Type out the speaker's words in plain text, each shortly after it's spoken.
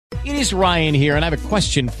It is Ryan here, and I have a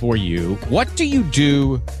question for you. What do you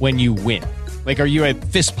do when you win? Like, are you a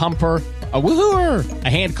fist pumper, a woohooer, a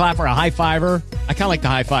hand clapper, a high fiver? I kind of like the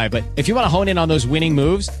high five, but if you want to hone in on those winning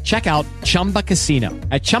moves, check out Chumba Casino.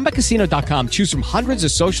 At ChumbaCasino.com, choose from hundreds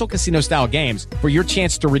of social casino-style games for your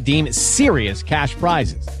chance to redeem serious cash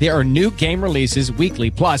prizes. There are new game releases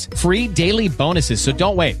weekly, plus free daily bonuses. So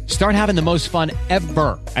don't wait. Start having the most fun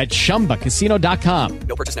ever at ChumbaCasino.com.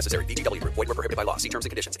 No purchase necessary. VGW Group. Void where prohibited by law. See terms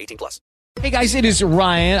and conditions. 18+. Hey guys, it is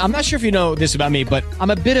Ryan. I'm not sure if you know this about me, but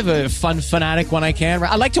I'm a bit of a fun fanatic when I can.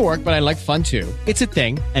 I like to work, but I like fun too. It's a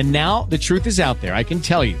thing. And now the truth is out there. I can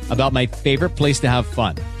tell you about my favorite place to have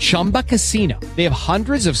fun. Chumba Casino. They have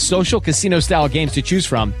hundreds of social casino style games to choose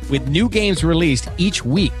from with new games released each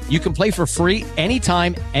week. You can play for free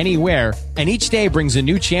anytime, anywhere. And each day brings a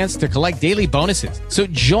new chance to collect daily bonuses. So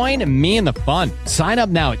join me in the fun. Sign up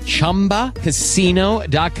now at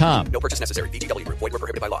ChumbaCasino.com. No purchase necessary. VGW Group. Void where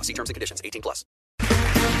prohibited by law. See terms and conditions. 18+.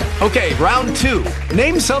 Okay, round two.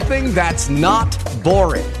 Name something that's not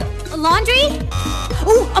boring. A laundry?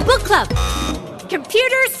 Ooh, a book club.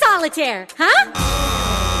 Computer solitaire, huh?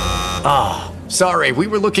 Ah, sorry, we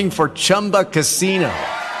were looking for Chumba Casino.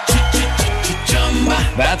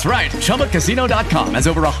 That's right, ChumbaCasino.com has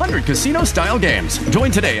over 100 casino-style games.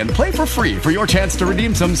 Join today and play for free for your chance to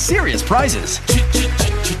redeem some serious prizes.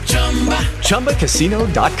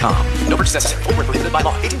 ChumbaCasino.com. No purchase necessary. Void where prohibited by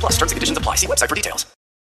law. 18+. Terms and conditions apply. See website for details.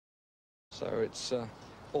 So it's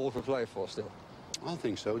all to play for still. I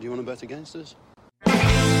think so. Do you want to bet against us?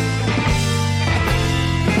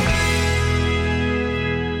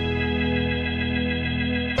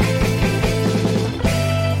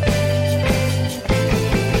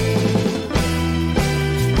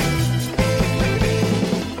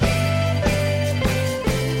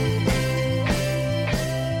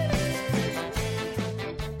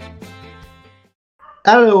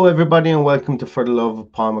 Hello, everybody, and welcome to For the Love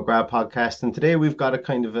of Paul McGrath podcast. And today we've got a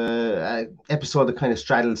kind of a episode that kind of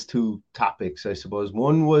straddles two topics, I suppose.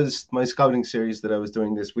 One was my scouting series that I was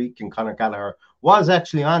doing this week, and Conor Gallagher was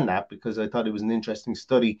actually on that because I thought it was an interesting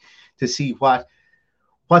study to see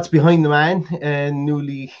what's behind the man. Not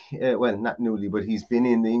newly, but he's been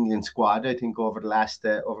in the England squad, I think, for the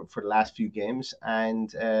last few games,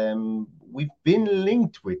 and we've been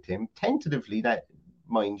linked with him tentatively. That,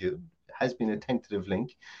 mind you, has been a tentative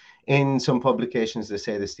link. In some publications, they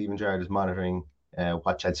say that Stephen Gerrard is monitoring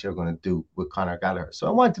what Chelsea are going to do with Conor Gallagher. So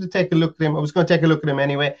I wanted to take a look at him. I was going to take a look at him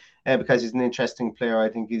anyway because he's an interesting player. I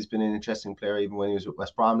think he's been an interesting player even when he was with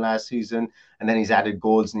West Brom last season. And then he's added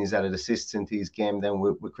goals and he's added assists into his game then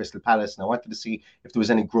with Crystal Palace. And I wanted to see if there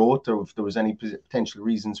was any growth or if there was any potential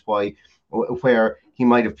reasons where he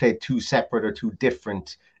might have played two separate or two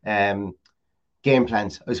different game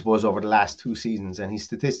plans, I suppose, over the last two seasons. And his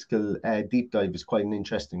statistical deep dive is quite an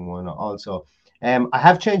interesting one also. I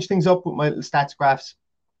have changed things up with my little stats graphs.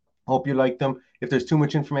 Hope you like them. If there's too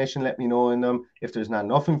much information, let me know in them. If there's not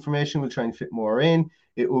enough information, we'll try and fit more in.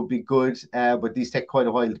 It will be good, but these take quite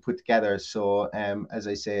a while to put together. So as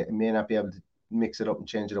I say, I may not be able to mix it up and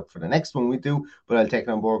change it up for the next one we do, but I'll take it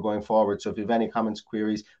on board going forward. So if you have any comments,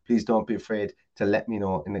 queries, please don't be afraid to let me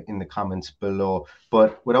know in the comments below.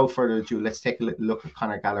 But without further ado, let's take a little look at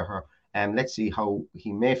Conor Gallagher and let's see how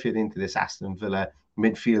he may fit into this Aston Villa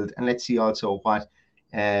midfield, and let's see also what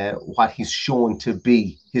he's shown to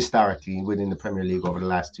be historically within the Premier League over the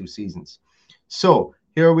last two seasons. So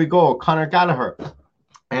here we go, Conor Gallagher.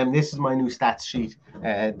 And this is my new stats sheet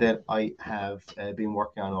that I have been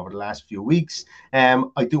working on over the last few weeks.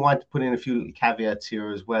 I do want to put in a few little caveats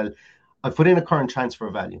here as well. I've put in a current transfer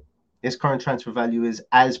value. This current transfer value is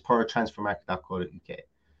as per transfermarket.co.uk.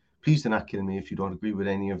 Please do not kill me if you don't agree with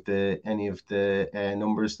any of the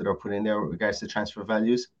numbers that are put in there with regards to transfer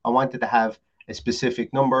values. I wanted to have a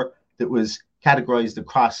specific number that was categorized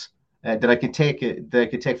across that I could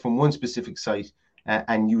take from one specific site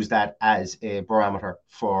and use that as a barometer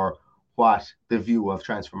for what the view of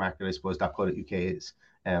transfermarket, I suppose, .co.uk is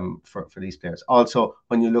for these players. Also,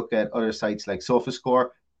 when you look at other sites like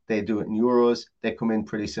SofaScore, they do it in euros. They come in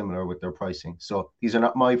pretty similar with their pricing. So these are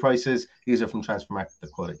not my prices. These are from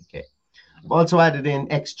transfermarket.co.uk. I've also added in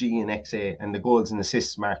XG and XA and the goals and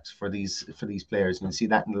assists marks for these players. And you see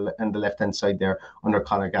that on the left-hand side there under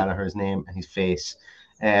Conor Gallagher's name and his face.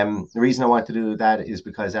 The reason I want to do that is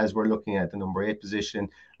because as we're looking at the number 8 position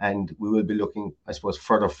and we will be looking, I suppose,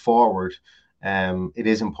 further forward, it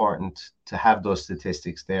is important to have those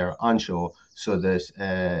statistics there on show so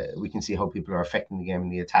that we can see how people are affecting the game in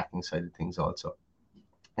the attacking side of things also.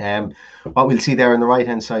 What we'll see there on the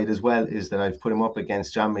right-hand side as well is that I've put him up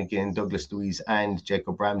against John McGinn, Douglas Luiz and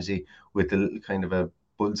Jacob Ramsey with a little kind of a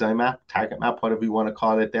bullseye map, target map, whatever you want to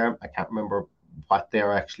call it there. I can't remember what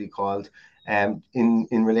they're actually called. In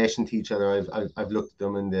relation to each other, I've looked at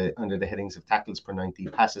them under the headings of tackles per 90,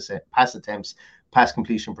 pass attempts, pass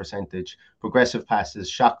completion percentage, progressive passes,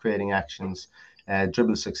 shot creating actions,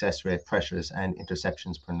 dribble success rate, pressures, and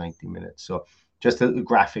interceptions per 90 minutes. So just a little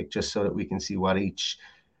graphic just so that we can see what each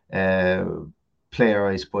player,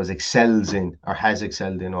 I suppose, excels in or has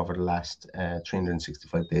excelled in over the last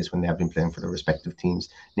 365 days when they have been playing for their respective teams,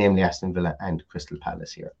 namely Aston Villa and Crystal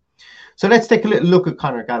Palace here. So let's take a little look at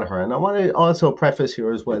Conor Gallagher. And I want to also preface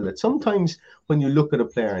here as well that sometimes when you look at a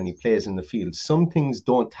player and he plays in the field, some things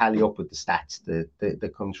don't tally up with the stats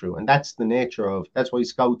that come through. And that's the nature of, that's why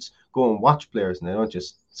scouts go and watch players and they don't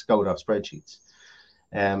just scout off spreadsheets.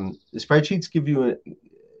 The spreadsheets give you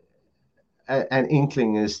an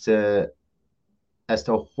inkling as to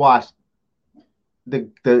what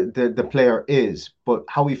the player is, but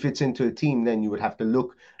how he fits into a team, then you would have to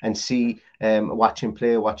look and see, watch him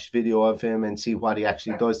play, watch video of him, and see what he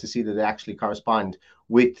actually does to see that they actually correspond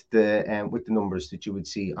with the numbers that you would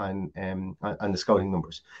see on the scouting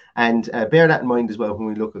numbers. And bear that in mind as well when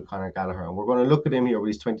we look at Conor Gallagher. And we're going to look at him here with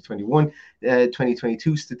his 2021,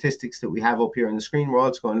 2022 statistics that we have up here on the screen. We're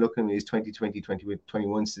also going to look at his 2020,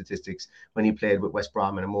 2021 statistics when he played with West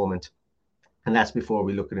Brom in a moment. And that's before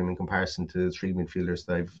we look at him in comparison to the three midfielders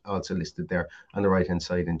that I've also listed there on the right-hand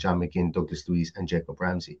side, and John McGinn, Douglas Luiz, and Jacob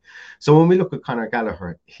Ramsey. So when we look at Conor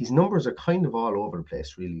Gallagher, his numbers are kind of all over the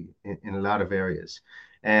place, really, in a lot of areas.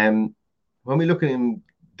 When we look at him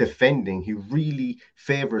defending, he really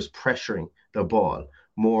favours pressuring the ball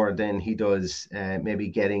more than he does maybe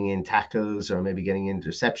getting in tackles or maybe getting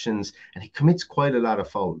interceptions, and he commits quite a lot of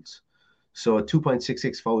fouls. So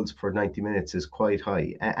 2.66 fouls per 90 minutes is quite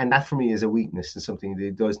high. And that for me is a weakness and something that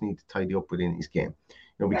he does need to tidy up within his game. You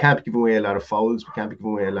know, we can't be giving away a lot of fouls. We can't be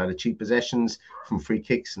giving away a lot of cheap possessions from free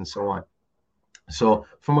kicks and so on. So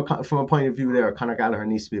from a point of view there, Conor Gallagher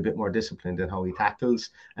needs to be a bit more disciplined in how he tackles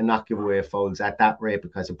and not give away fouls at that rate,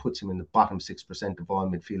 because it puts him in the bottom 6% of all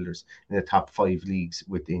midfielders in the top 5 leagues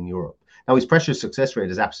within Europe. Now, his pressure success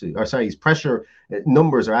rate is his pressure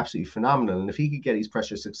numbers are absolutely phenomenal. And if he could get his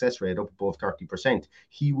pressure success rate up above 30%,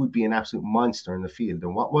 he would be an absolute monster in the field.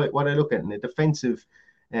 And what I look at in a defensive,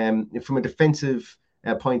 from a defensive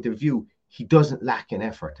point of view, he doesn't lack in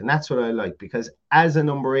effort. And that's what I like, because as a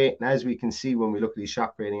number 8, and as we can see when we look at his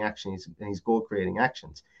shot creating actions and his goal creating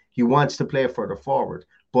actions, he wants to play further forward,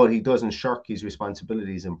 but he doesn't shirk his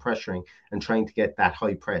responsibilities in pressuring and trying to get that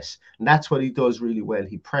high press. And that's what he does really well.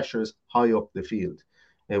 He pressures high up the field,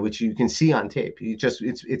 which you can see on tape.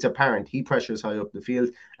 It's apparent. He pressures high up the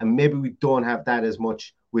field, and maybe we don't have that as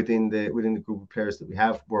much within the group of players that we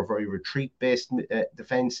have. We're a very retreat-based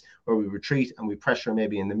defense, where we retreat and we pressure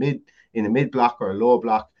maybe in the mid block or a low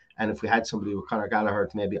block. And if we had somebody with Conor Gallagher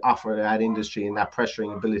to maybe offer that industry and that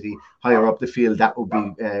pressuring ability higher up the field, that would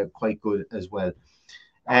be quite good as well.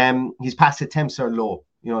 His pass attempts are low.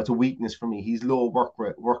 You know, it's a weakness for me. He's low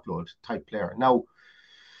workload type player. Now,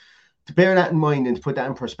 to bear that in mind and to put that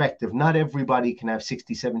in perspective, not everybody can have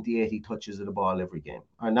 60, 70, 80 touches of the ball every game.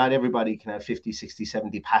 Or not everybody can have 50, 60,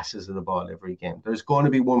 70 passes of the ball every game. There's going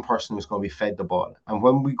to be one person who's going to be fed the ball. And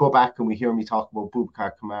when we go back and we hear me talk about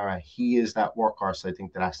Boubacar Kamara, he is that workhorse I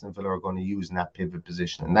think that Aston Villa are going to use in that pivot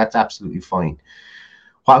position. And that's absolutely fine.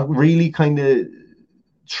 What really kind of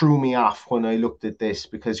threw me off when I looked at this,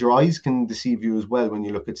 because your eyes can deceive you as well when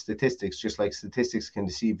you look at statistics, just like statistics can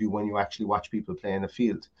deceive you when you actually watch people play in the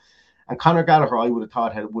field. And Conor Gallagher, I would have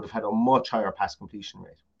thought, would have had a much higher pass completion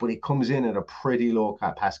rate, but he comes in at a pretty low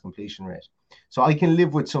pass completion rate. So I can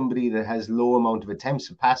live with somebody that has low amount of attempts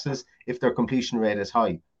of passes if their completion rate is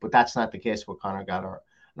high, but that's not the case with Conor Gallagher.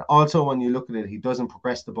 And also, when you look at it, he doesn't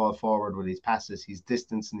progress the ball forward with his passes. His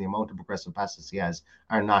distance and the amount of progressive passes he has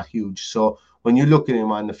are not huge. So when you look at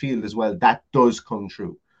him on the field as well, that does come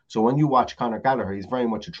true. So when you watch Conor Gallagher, he's very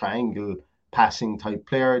much a triangle passing type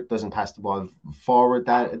player, doesn't pass the ball forward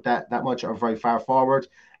that much or very far forward,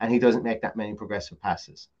 and he doesn't make that many progressive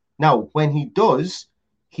passes. Now, when he does,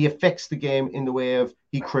 he affects the game in the way of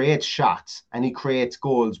he creates shots and he creates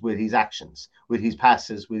goals with his actions, with his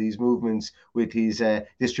passes, with his movements, with his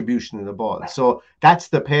distribution of the ball. So that's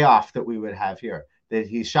the payoff that we would have here, that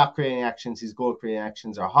his shot creating actions, his goal creating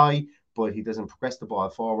actions are high, but he doesn't progress the ball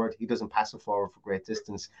forward. He doesn't pass it forward for great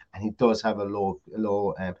distance, and he does have a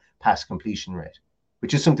low pass completion rate,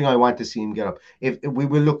 which is something I want to see him get up. If we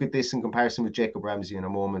will look at this in comparison with Jacob Ramsey in a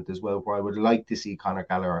moment as well, where I would like to see Conor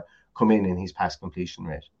Gallagher come in his pass completion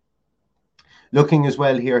rate. Looking as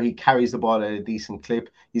well here, he carries the ball at a decent clip.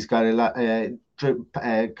 He's got a lot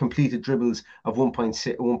completed dribbles of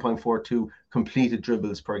 1.42 completed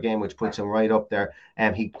dribbles per game, which puts him right up there.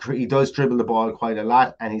 He does dribble the ball quite a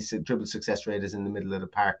lot, and his dribble success rate is in the middle of the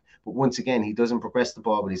park. But once again, he doesn't progress the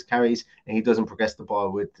ball with his carries, and he doesn't progress the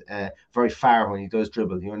ball with very far when he does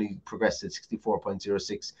dribble. He only progressed at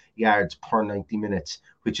 64.06 yards per 90 minutes,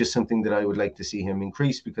 which is something that I would like to see him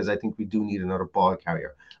increase, because I think we do need another ball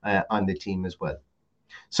carrier on the team as well.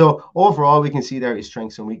 So overall, we can see there his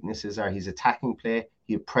strengths and weaknesses are his attacking play.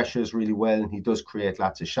 He pressures really well, and he does create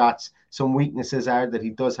lots of shots. Some weaknesses are that he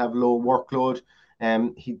does have low workload.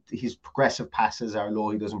 His progressive passes are low.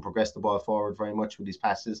 He doesn't progress the ball forward very much with his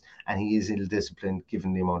passes, and he is ill-disciplined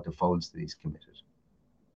given the amount of fouls that he's committed.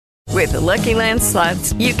 With the Lucky Land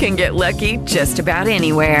Slots, you can get lucky just about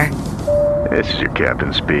anywhere. This is your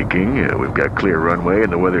captain speaking. We've got clear runway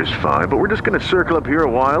and the weather's fine, but we're just going to circle up here a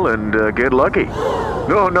while and get lucky.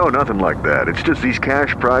 No, nothing like that. It's just these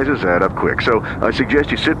cash prizes add up quick. So I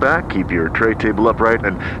suggest you sit back, keep your tray table upright,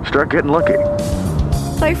 and start getting lucky.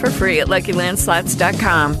 Play for free at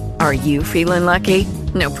LuckyLandSlots.com. Are you feeling lucky?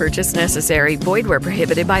 No purchase necessary. Void where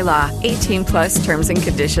prohibited by law. 18+ terms and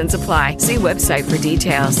conditions apply. See website for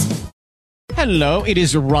details. Hello, it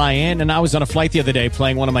is Ryan, and I was on a flight the other day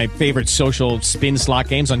playing one of my favorite social spin slot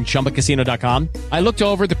games on ChumbaCasino.com. I looked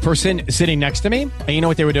over at the person sitting next to me, and you know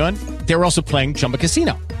what they were doing? They were also playing Chumba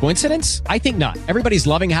Casino. Coincidence? I think not. Everybody's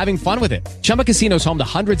loving having fun with it. Chumba Casino is home to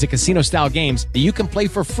hundreds of casino-style games that you can play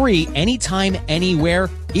for free anytime, anywhere,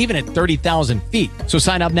 even at 30,000 feet. So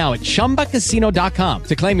sign up now at ChumbaCasino.com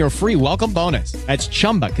to claim your free welcome bonus. That's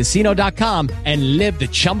ChumbaCasino.com and live the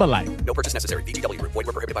Chumba life. No purchase necessary. VGW. Void where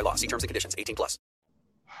prohibited by law. See terms and conditions. 18+.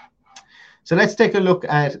 So let's take a look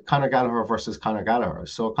at Conor Gallagher versus Conor Gallagher.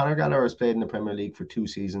 So Conor Gallagher has played in the Premier League for 2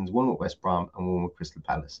 seasons, one with West Brom and one with Crystal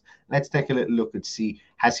Palace. Let's take a little look and see,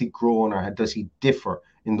 has he grown or does he differ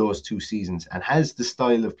in those 2 seasons? And has the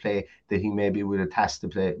style of play that he maybe would have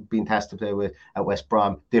been tasked to play with at West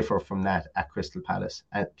Brom differ from that at Crystal Palace?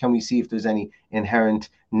 And can we see if there's any inherent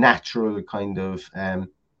natural kind of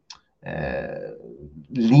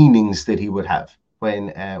leanings that he would have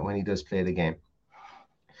when he does play the game?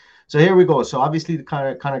 So here we go. So obviously the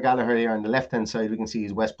Conor Gallagher here on the left-hand side, we can see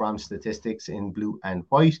his West Brom statistics in blue and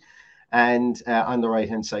white. And on the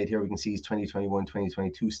right-hand side here, we can see his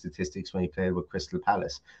 2021-2022 statistics when he played with Crystal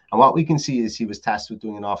Palace. And what we can see is he was tasked with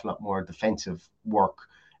doing an awful lot more defensive work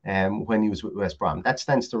when he was with West Brom. That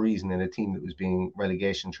stands to reason in a team that was being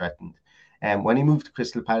relegation threatened. When he moved to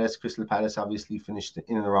Crystal Palace obviously finished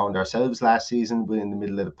in and around ourselves last season, but in the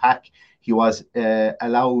middle of the pack. He was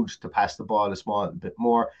allowed to pass the ball a small bit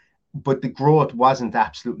more, but the growth wasn't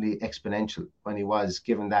absolutely exponential when he was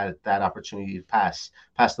given that opportunity to pass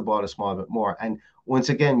the ball a small bit more. And once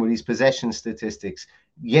again, with his possession statistics,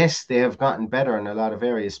 yes, they have gotten better in a lot of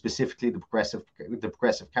areas, specifically the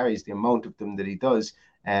progressive carries, the amount of them that he does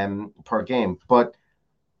per game. But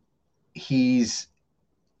he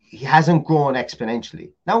hasn't grown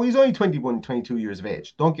exponentially. Now, he's only 21, 22 years of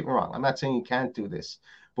age. Don't get me wrong. I'm not saying he can't do this.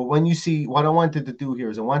 But when you see, what I wanted to do here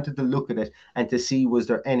is I wanted to look at it and to see, was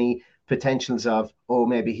there any potentials of,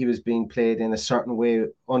 maybe he was being played in a certain way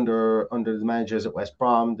under the managers at West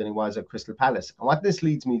Brom than he was at Crystal Palace. And what this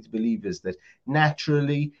leads me to believe is that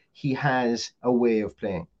naturally he has a way of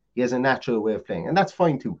playing. He has a natural way of playing. And that's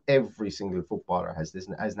fine too. Every single footballer has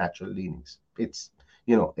natural leanings.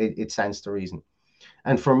 It stands to reason.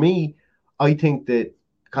 And for me, I think that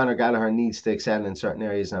Conor Gallagher needs to excel in certain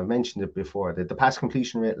areas, and I've mentioned it before, that the pass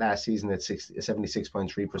completion rate last season at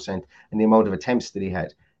 76.3% and the amount of attempts that he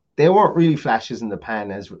had, they weren't really flashes in the pan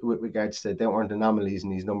as with regards to, they weren't anomalies in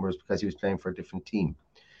these numbers because he was playing for a different team.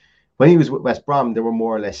 When he was with West Brom, they were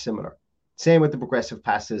more or less similar. Same with the progressive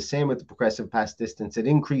passes, same with the progressive pass distance. It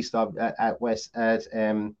increased at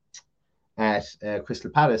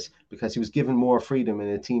Crystal Palace because he was given more freedom in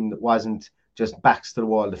a team that wasn't just backs to the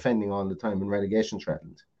wall defending all the time and relegation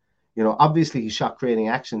threatened. Obviously his shot creating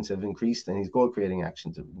actions have increased and his goal creating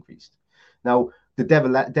actions have increased. Now, the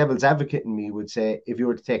devil's advocate in me would say, if you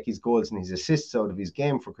were to take his goals and his assists out of his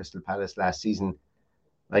game for Crystal Palace last season,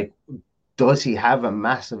 does he have a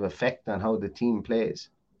massive effect on how the team plays?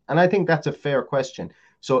 And I think that's a fair question.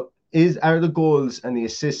 So are the goals and the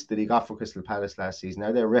assists that he got for Crystal Palace last season,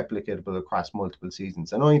 are they replicatable across multiple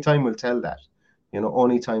seasons? And only time will tell that.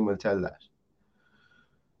 Only time will tell that.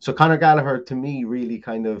 So Conor Gallagher, to me, really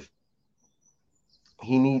kind of,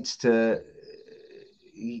 he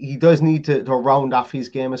does need to round off his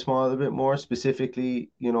game a small bit more, specifically,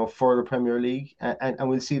 for the Premier League. And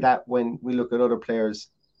we'll see that when we look at other players,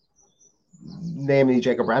 namely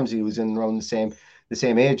Jacob Ramsey, who was in around the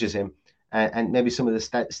same age as him. And maybe some of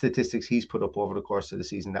the statistics he's put up over the course of the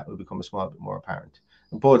season, that will become a small bit more apparent.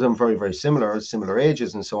 Both of them very, very similar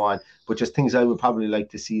ages and so on, but just things I would probably like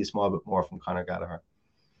to see a small bit more from Conor Gallagher.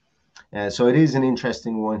 So it is an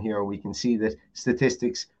interesting one here. We can see that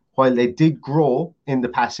statistics, while they did grow in the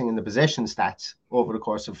passing and the possession stats over the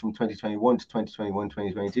course of from 2021 to 2021,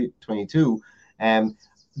 2022,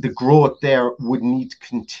 the growth there would need to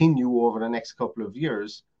continue over the next couple of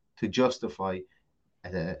years to justify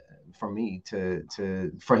for me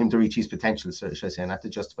for him to reach his potential. So should I say, not to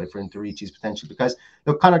justify, for him to reach his potential, because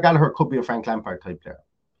look, Conor Gallagher could be a Frank Lampard type player.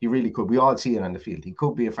 He really could. We all see it on the field. He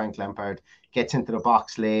could be a Frank Lampard, gets into the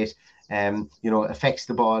box late, affects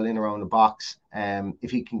the ball in around the box. If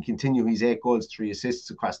he can continue his 8 goals, 3 assists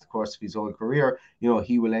across the course of his whole career,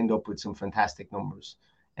 he will end up with some fantastic numbers.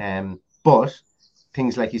 But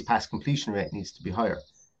things like his pass completion rate needs to be higher.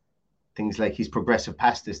 Things like his progressive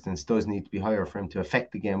pass distance does need to be higher for him to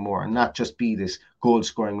affect the game more and not just be this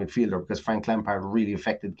goal-scoring midfielder, because Frank Lampard really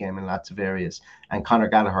affected the game in lots of areas. And Conor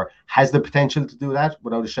Gallagher has the potential to do that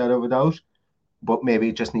without a shadow of a doubt, but maybe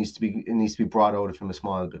it just needs to be brought out of him a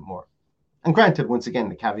small bit more. And granted, once again,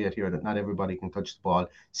 the caveat here that not everybody can touch the ball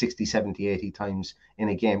 60, 70, 80 times in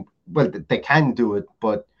a game. Well, they can do it,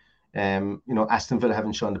 but Aston Villa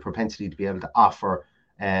haven't shown the propensity to be able to offer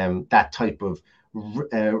that type of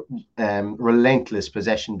relentless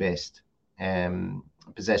possession-based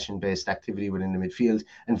activity within the midfield,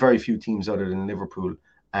 and very few teams other than Liverpool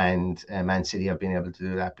and Man City have been able to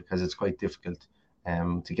do that, because it's quite difficult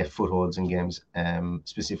to get footholds in games,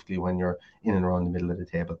 specifically when you're in and around the middle of the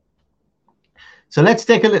table. So let's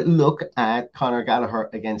take a little look at Conor Gallagher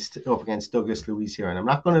up against Douglas Luiz here, and I'm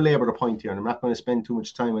not going to labour the point here, and I'm not going to spend too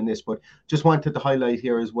much time on this, but just wanted to highlight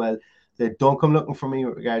here as well that don't come looking for me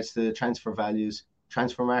with regards to the transfer values.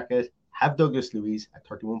 Transfer market have Douglas Luiz at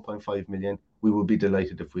 31.5 million. We would be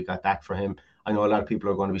delighted if we got that for him. I know a lot of people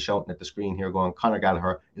are going to be shouting at the screen here going, Conor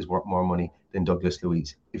Gallagher is worth more money than Douglas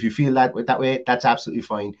Luiz. If you feel that way, that's absolutely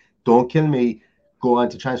fine. Don't kill me. Go on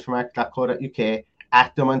to transfermarket.co.uk,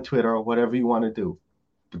 at them on Twitter, whatever you want to do.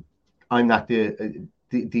 But I'm not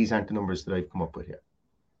these aren't the numbers that I've come up with here.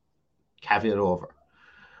 Caveat over.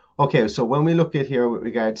 Okay, so when we look at here with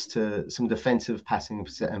regards to some defensive passing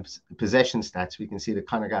and possession stats, we can see that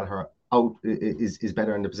Conor Gallagher is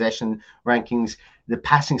better in the possession rankings. The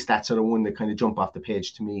passing stats are the one that kind of jump off the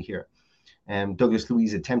page to me here. Douglas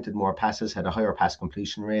Luiz attempted more passes, had a higher pass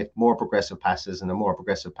completion rate, more progressive passes, and a more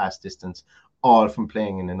progressive pass distance, all from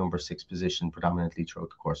playing in the number 6 position predominantly throughout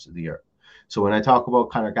the course of the year. So when I talk about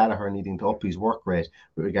Conor Gallagher needing to up his work rate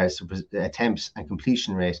with regards to attempts and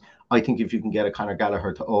completion rate, I think if you can get a Conor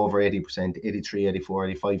Gallagher to over 80%, 83, 84,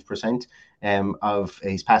 85% of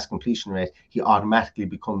his pass completion rate, he automatically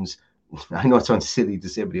becomes, I know it sounds silly to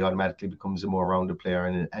say, but he automatically becomes a more rounded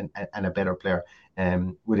player and a better player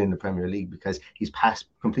within the Premier League, because his pass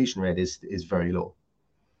completion rate is very low.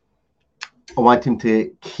 I want him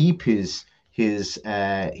to keep his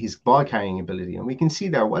ball carrying ability, and we can see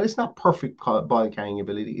there, while it's not perfect ball carrying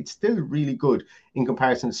ability, it's still really good in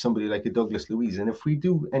comparison to somebody like a Douglas Luiz. And if we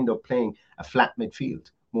do end up playing a flat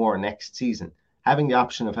midfield more next season, having the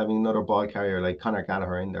option of having another ball carrier like Conor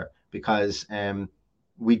Gallagher in there, because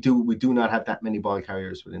we do not have that many ball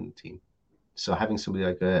carriers within the team. So having somebody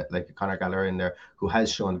like a Conor Gallagher in there who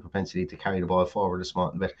has shown the propensity to carry the ball forward a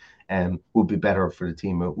small bit would be better for the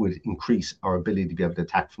team. It would increase our ability to be able to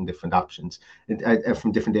attack from different options,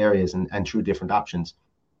 from different areas and through different options.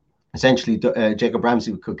 Essentially, Jacob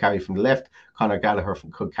Ramsey could carry from the left, Conor Gallagher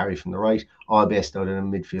could carry from the right, all based out in a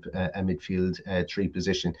midfield 3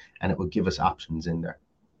 position, and it would give us options in there.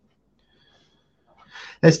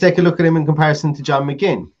 Let's take a look at him in comparison to John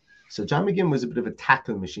McGinn. So John McGinn was a bit of a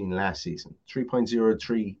tackle machine last season.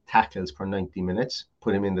 3.03 tackles per 90 minutes,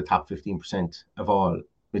 put him in the top 15% of all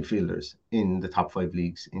midfielders in the top 5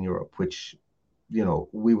 leagues in Europe, which,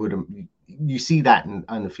 you see that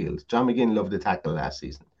on the field. John McGinn loved the tackle last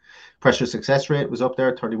season. Pressure success rate was up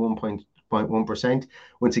there, 31.1%.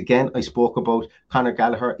 Once again, I spoke about Conor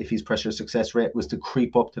Gallagher. If his pressure success rate was to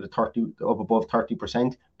creep up to above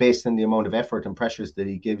 30%, based on the amount of effort and pressures that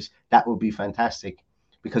he gives, that would be fantastic.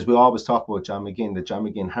 Because we always talk about John McGinn, that John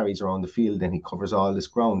McGinn harries around the field and he covers all this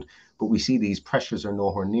ground. But we see these pressures are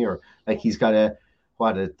nowhere near. Like, he's got a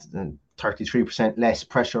 33% less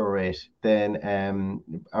pressure rate than,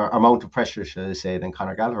 or amount of pressure, should I say, than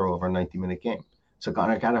Conor Gallagher over a 90-minute game. So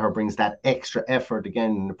Conor Gallagher brings that extra effort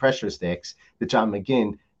again in the pressure stakes that John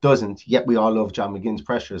McGinn doesn't. Yet we all love John McGinn's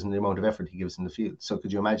pressures and the amount of effort he gives in the field. So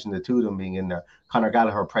could you imagine the two of them being in there? Conor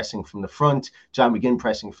Gallagher pressing from the front, John McGinn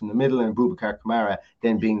pressing from the middle, and Boubacar Kamara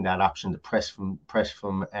then being that option to press from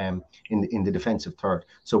in the defensive third.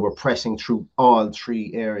 So we're pressing through all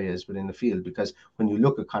three areas within the field, because when you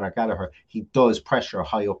look at Conor Gallagher, he does pressure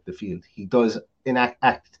high up the field. He does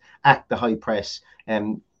act the high press.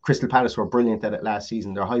 Crystal Palace were brilliant at it last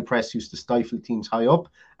season. Their high press used to stifle teams high up,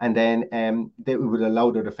 and then they would allow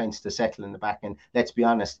their defence to settle in the back. And let's be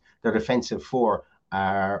honest, their defensive four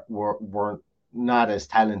were not as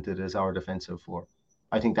talented as our defensive four.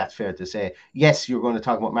 I think that's fair to say. Yes, you're going to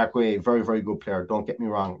talk about Mark Guay, very, very good player. Don't get me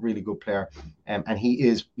wrong, really good player. And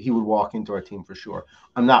he would walk into our team for sure.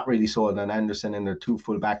 I'm not really sold on Anderson and their two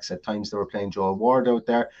full-backs. At times they were playing Joel Ward out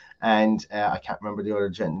there. And I can't remember the other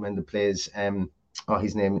gentleman that plays...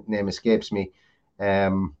 his name escapes me.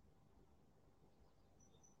 His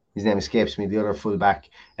name escapes me. The other fullback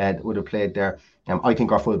would have played there. I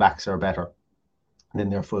think our fullbacks are better than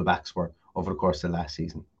their fullbacks were over the course of last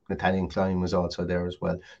season. Nathaniel Klein was also there as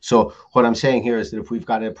well. So what I'm saying here is that if we've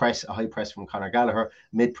got a high press from Conor Gallagher,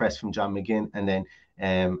 mid press from John McGinn, and then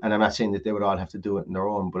and I'm not saying that they would all have to do it on their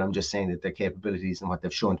own, but I'm just saying that their capabilities and what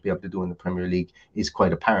they've shown to be able to do in the Premier League is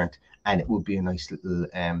quite apparent, and it would be a nice little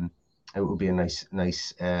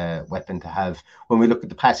nice weapon to have. When we look at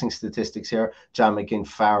the passing statistics here, John McGinn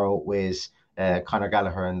far outweighs Conor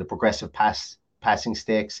Gallagher and the progressive passing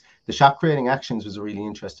stakes. The shot creating actions was a really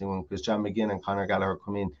interesting one, because John McGinn and Conor Gallagher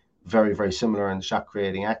come in very, very similar in the shot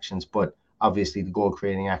creating actions, but obviously the goal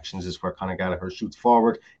creating actions is where Conor Gallagher shoots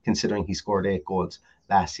forward, considering he scored 8 goals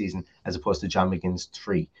last season as opposed to John McGinn's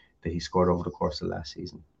 3 that he scored over the course of last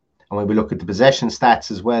season. And when we look at the possession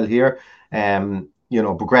stats as well here,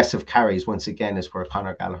 progressive carries, once again, is where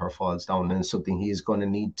Conor Gallagher falls down, and it's something he is going to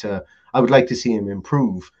need to, I would like to see him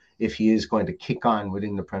improve if he is going to kick on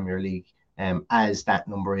within the Premier League as that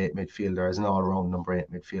number 8 midfielder, as an all-round number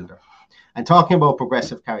 8 midfielder. And talking about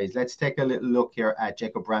progressive carries, let's take a little look here at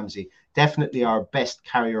Jacob Ramsey, definitely our best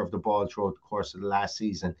carrier of the ball throughout the course of the last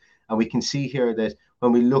season. And we can see here that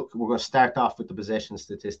when we look, we're going to start off with the possession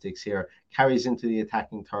statistics here. Carries into the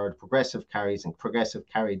attacking third, progressive carries and progressive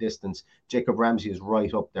carry distance. Jacob Ramsey is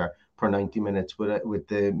right up there per 90 minutes with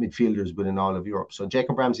the midfielders within all of Europe. So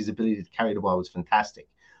Jacob Ramsey's ability to carry the ball was fantastic.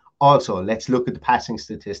 Also, let's look at the passing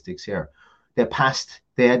statistics here. They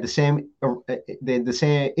had the same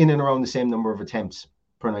in and around the same number of attempts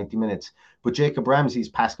per 90 minutes. But Jacob Ramsey's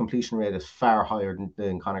pass completion rate is far higher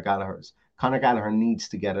than Conor Gallagher's. Conor Gallagher needs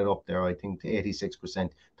to get it up there, I think, to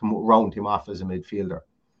 86% to round him off as a midfielder.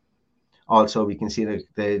 Also, we can see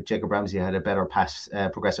that Jacob Ramsey had a better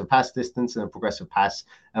progressive pass distance and a progressive pass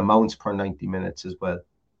amounts per 90 minutes as well.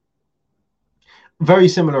 Very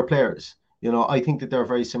similar players. I think that they're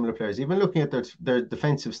very similar players. Even looking at their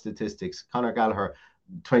defensive statistics, Conor Gallagher,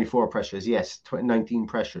 24 pressures, yes, 19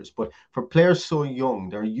 pressures. But for players so young,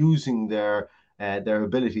 they're using their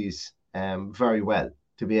abilities very well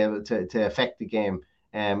to be able to affect the game.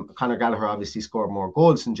 Conor Gallagher obviously scored more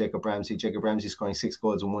goals than Jacob Ramsey. Jacob Ramsey scoring 6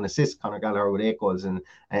 goals and 1 assist. Conor Gallagher with 8 goals and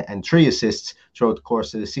 3 assists throughout the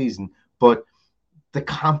course of the season. But the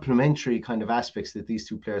complementary kind of aspects that these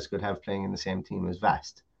two players could have playing in the same team is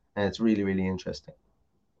vast. And it's really, really interesting.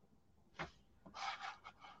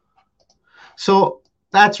 So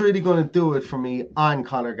that's really going to do it for me on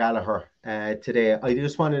Conor Gallagher today. I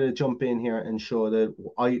just wanted to jump in here and show that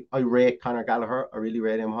I rate Conor Gallagher. I really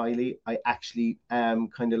rate him highly. I actually am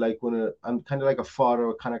kind of like a father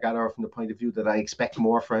of Conor Gallagher from the point of view that I expect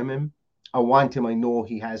more from him. I want him. I know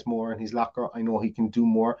he has more in his locker. I know he can do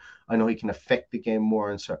more. I know he can affect the game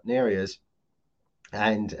more in certain areas.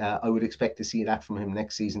 And I would expect to see that from him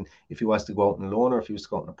next season if he was to go out on a loan or if he was to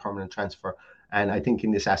go out on a permanent transfer. And I think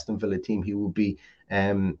in this Aston Villa team, he will be,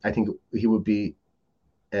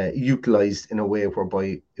 utilised in a way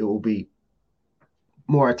whereby it will be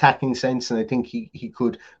more attacking sense. And I think he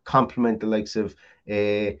could complement the likes of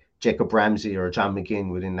Jacob Ramsey or John McGinn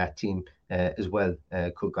within that team as well.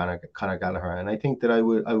 Could Conor Gallagher. And I think that I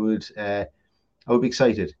would be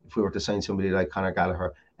excited if we were to sign somebody like Conor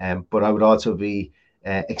Gallagher. But I would also be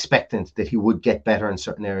expectant that he would get better in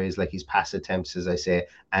certain areas, like his pass attempts, as I say,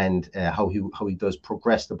 and how he does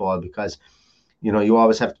progress the ball. Because you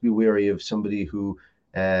always have to be wary of somebody who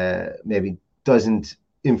maybe doesn't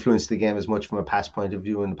influence the game as much from a pass point of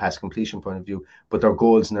view and a pass completion point of view, but their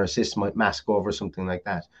goals and their assists might mask over something like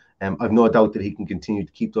that. I've no doubt that he can continue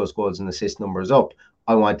to keep those goals and assist numbers up.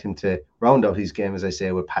 I want him to round out his game, as I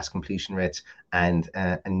say, with pass completion rates and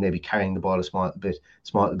maybe carrying the ball a small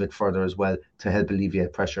bit further as well to help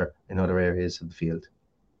alleviate pressure in other areas of the field.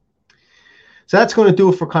 So that's going to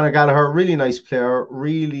do it for Conor Gallagher. Really nice player,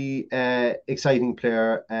 really exciting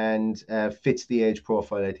player, and fits the age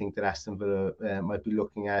profile I think that Aston Villa might be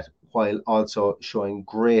looking at, while also showing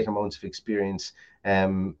great amounts of experience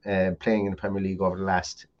playing in the Premier League over the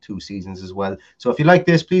last 2 seasons as well. So if you like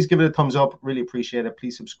this, please give it a thumbs up. Really appreciate it.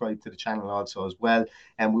 Please subscribe to the channel also as well.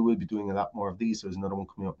 And we will be doing a lot more of these. There's another one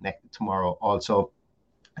coming up tomorrow also.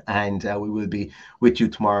 And we will be with you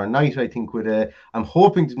tomorrow night. I think I'm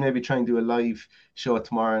hoping to maybe try and do a live show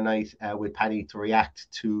tomorrow night with Paddy to react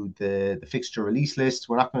to the fixture release list.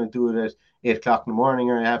 We're not going to do it at 8 o'clock in the morning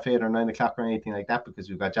or 8:30 or 9 o'clock or anything like that, because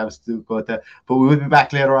we've got jobs to do. But we will be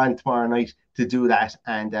back later on tomorrow night to do that,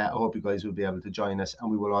 and I hope you guys will be able to join us.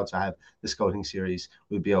 And we will also have the scouting series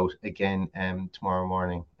will be out again tomorrow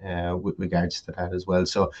morning with regards to that as well.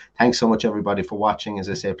 So thanks so much everybody for watching. As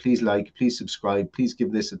I say, please like, please subscribe, please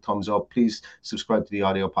give this a thumbs up, please subscribe to the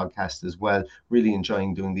audio podcast as well. Really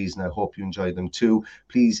enjoying doing these, and I hope you enjoy them too.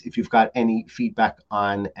 Please, if you've got any feedback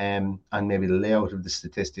on maybe the layout of the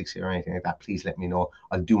statistics here or anything like that, please let me know.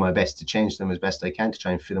 I'll do my best to change them as best I can to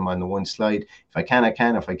try and fit them on the one slide. If I can, I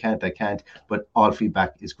can. If I can't, I can't. But all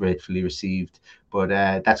feedback is gratefully received. But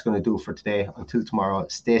that's going to do it for today. Until tomorrow,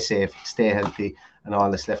 stay safe, stay healthy, and all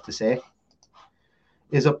that's left to say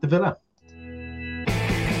is up the Villa.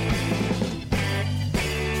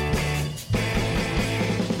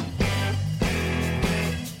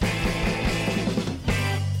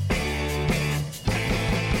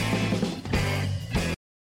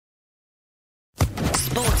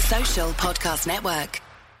 Sports Social Podcast Network.